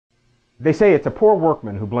They say it's a poor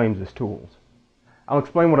workman who blames his tools. I'll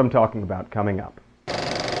explain what I'm talking about coming up.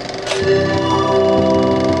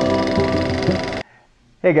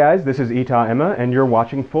 Hey guys, this is Udo-Ema and you're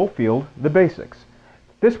watching Full Field, The Basics.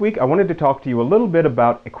 This week I wanted to talk to you a little bit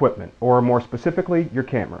about equipment, or more specifically, your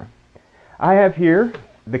camera. I have here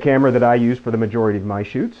the camera that I use for the majority of my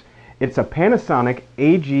shoots. It's a Panasonic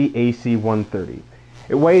AG-AC130.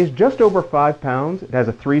 It weighs just over 5 pounds. It has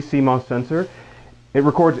a 3 CMOS sensor. It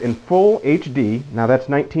records in full HD. Now that's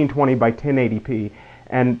 1920 by 1080p.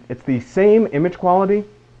 And it's the same image quality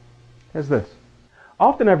as this.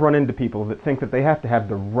 Often I've run into people that think that they have to have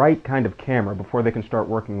the right kind of camera before they can start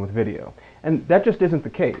working with video. And that just isn't the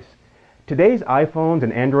case. Today's iPhones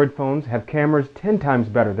and Android phones have cameras 10 times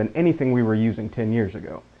better than anything we were using 10 years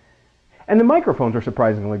ago. And the microphones are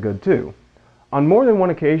surprisingly good too. On more than one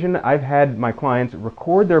occasion, I've had my clients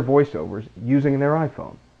record their voiceovers using their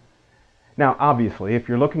iPhone. Now, obviously, if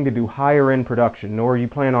you're looking to do higher-end production or you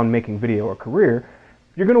plan on making video a career,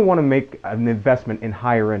 you're going to want to make an investment in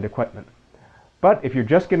higher-end equipment. But if you're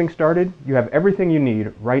just getting started, you have everything you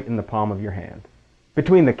need right in the palm of your hand.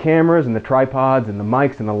 Between the cameras and the tripods and the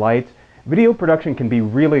mics and the lights, video production can be a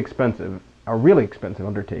really expensive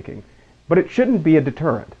undertaking, but it shouldn't be a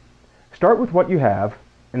deterrent. Start with what you have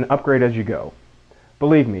and upgrade as you go.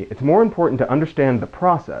 Believe me, it's more important to understand the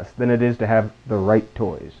process than it is to have the right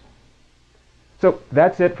toys. So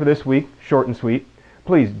that's it for this week, short and sweet.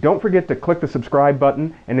 Please don't forget to click the subscribe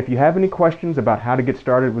button, and if you have any questions about how to get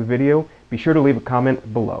started with video, be sure to leave a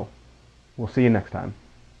comment below. We'll see you next time.